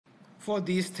for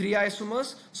these 3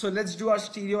 isomers. So let's do our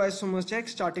stereoisomers check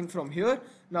starting from here.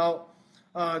 Now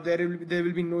there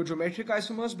will be no geometric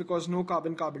isomers because no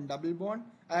carbon-carbon double bond,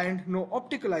 and no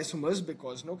optical isomers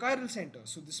because no chiral center.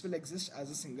 So this will exist as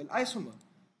a single isomer.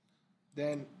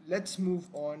 Then let's move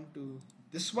on to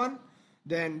this one.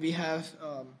 Then we have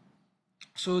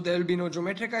so there will be no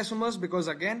geometric isomers because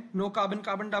again no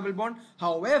carbon-carbon double bond.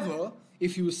 However,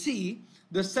 if you see,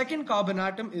 the second carbon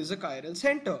atom is a chiral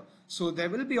center, so there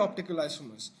will be optical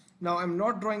isomers. Now I'm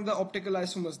not drawing the optical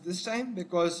isomers this time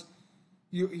because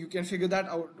you can figure that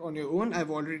out on your own.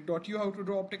 I've already taught you how to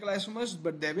draw optical isomers,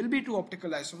 but there will be 2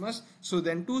 optical isomers, so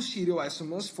then 2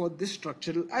 stereoisomers for this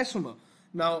structural isomer.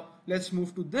 Now let's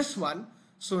move to this one.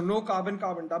 So no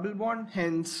carbon-carbon double bond,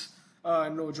 hence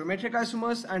no geometric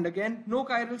isomers, and again no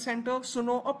chiral center, so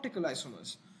no optical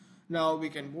isomers. Now we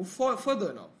can move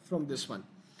further now from this one.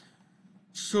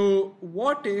 So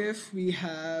what if we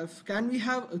have, can we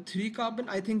have a 3 carbon?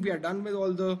 I think we are done with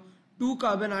all the 4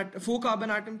 carbon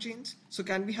atom chains. So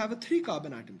can we have a 3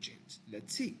 carbon atom chains?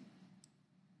 Let's see.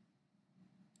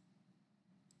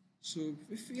 So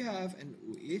if we have an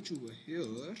OH over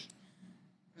here,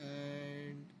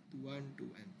 and 1, 2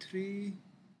 and 3,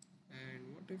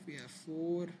 and what if we have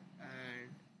 4 and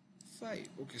 5?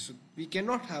 Okay, so we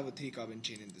cannot have a 3 carbon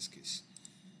chain in this case,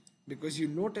 because you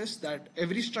notice that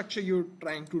every structure you're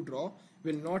trying to draw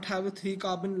will not have a 3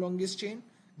 carbon longest chain.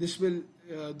 This will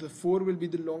the 4 will be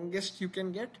the longest you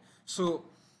can get. So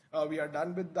we are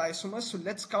done with the isomers. So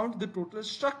let's count the total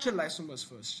structural isomers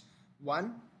first.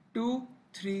 1, 2,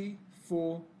 3,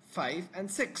 4, 5 and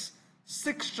 6.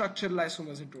 6 structural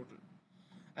isomers in total.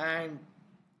 And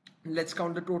let's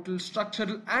count the total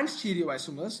structural and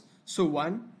stereoisomers. So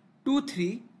 1, 2,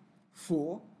 3,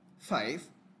 4, 5,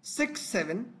 6,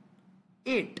 7,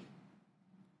 8.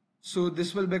 So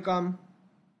this will become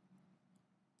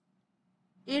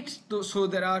 8. So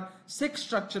there are 6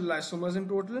 structural isomers in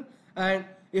total, and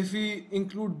if we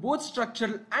include both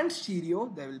structural and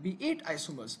stereo, there will be 8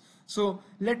 isomers. So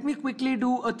let me quickly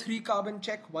do a 3 carbon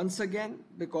check once again,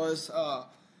 because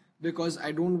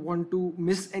I don't want to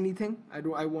miss anything.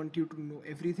 I want you to know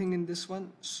everything in this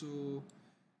one. So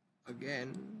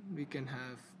again we can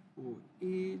have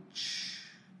OH.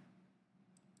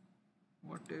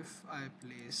 What if I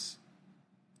place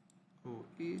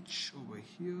OH over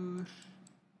here,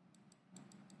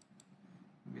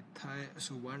 methyl,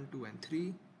 so 1, 2 and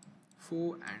 3,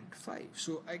 4 and 5.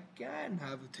 So I can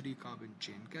have a 3 carbon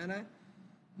chain, can I?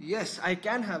 Yes, I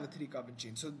can have a 3 carbon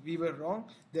chain. So we were wrong.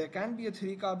 There can be a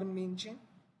 3 carbon main chain.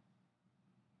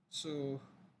 So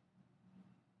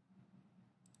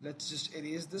let's just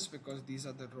erase this because these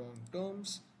are the wrong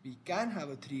terms. We can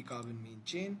have a 3 carbon main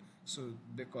chain. So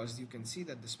because you can see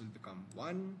that this will become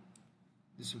 1,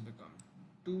 this will become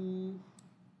 2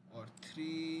 or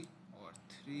 3 or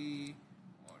 3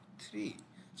 or 3.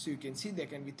 So you can see there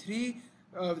can be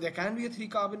there can be a 3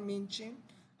 carbon main chain.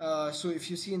 So if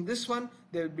you see in this one,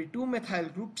 there will be 2 methyl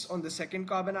groups on the second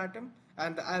carbon atom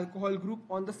and the alcohol group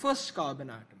on the first carbon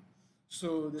atom.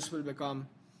 So this will become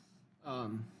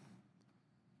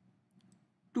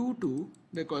 2, 2,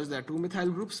 because there are 2 methyl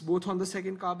groups both on the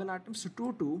second carbon atom. So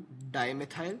 2, 2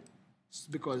 dimethyl,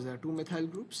 because there are 2 methyl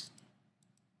groups.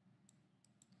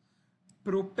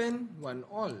 Propane 1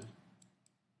 all.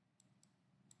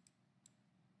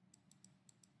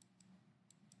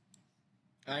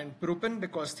 And propane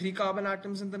because 3 carbon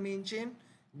atoms in the main chain.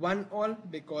 1 all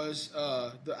because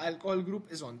the alcohol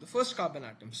group is on the first carbon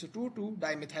atom. So 2, 2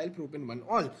 dimethyl propane 1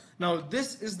 all. Now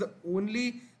this is the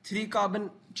only 3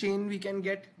 carbon chain we can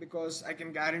get, because I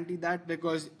can guarantee that,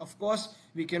 because of course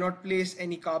we cannot place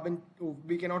any carbon,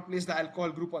 we cannot place the alcohol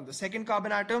group on the second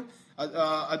carbon atom,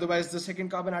 otherwise the second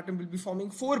carbon atom will be forming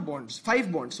 5 bonds.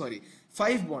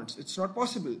 It's not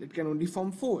possible. It can only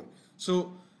form 4.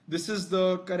 So this is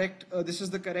the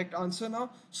correct answer now.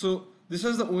 So this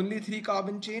is the only 3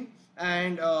 carbon chain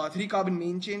and 3 carbon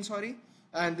main chain, sorry.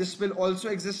 And this will also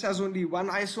exist as only 1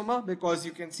 isomer, because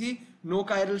you can see no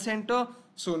chiral center,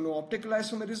 so no optical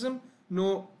isomerism,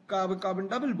 no carbon-carbon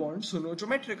double bond, so no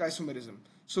geometric isomerism.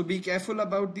 So be careful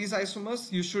about these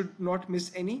isomers. You should not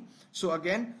miss any. So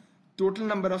again, total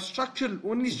number of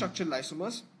only structural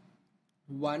isomers: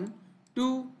 1,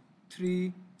 2,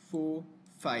 3, 4,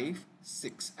 5,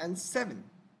 6 and 7.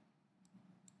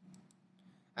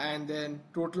 And then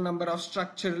total number of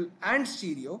structural and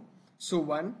stereo. So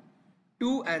 1,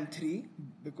 2 and 3,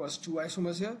 because 2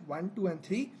 isomers here, 1, 2 and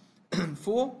 3,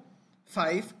 4,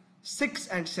 5, 6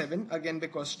 and 7, again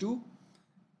because 2,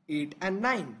 8 and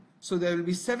 9. So there will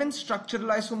be 7 structural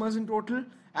isomers in total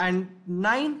and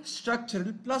 9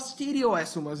 structural plus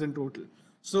stereoisomers in total.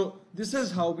 So this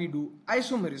is how we do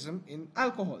isomerism in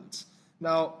alcohols.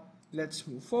 Now let's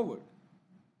move forward.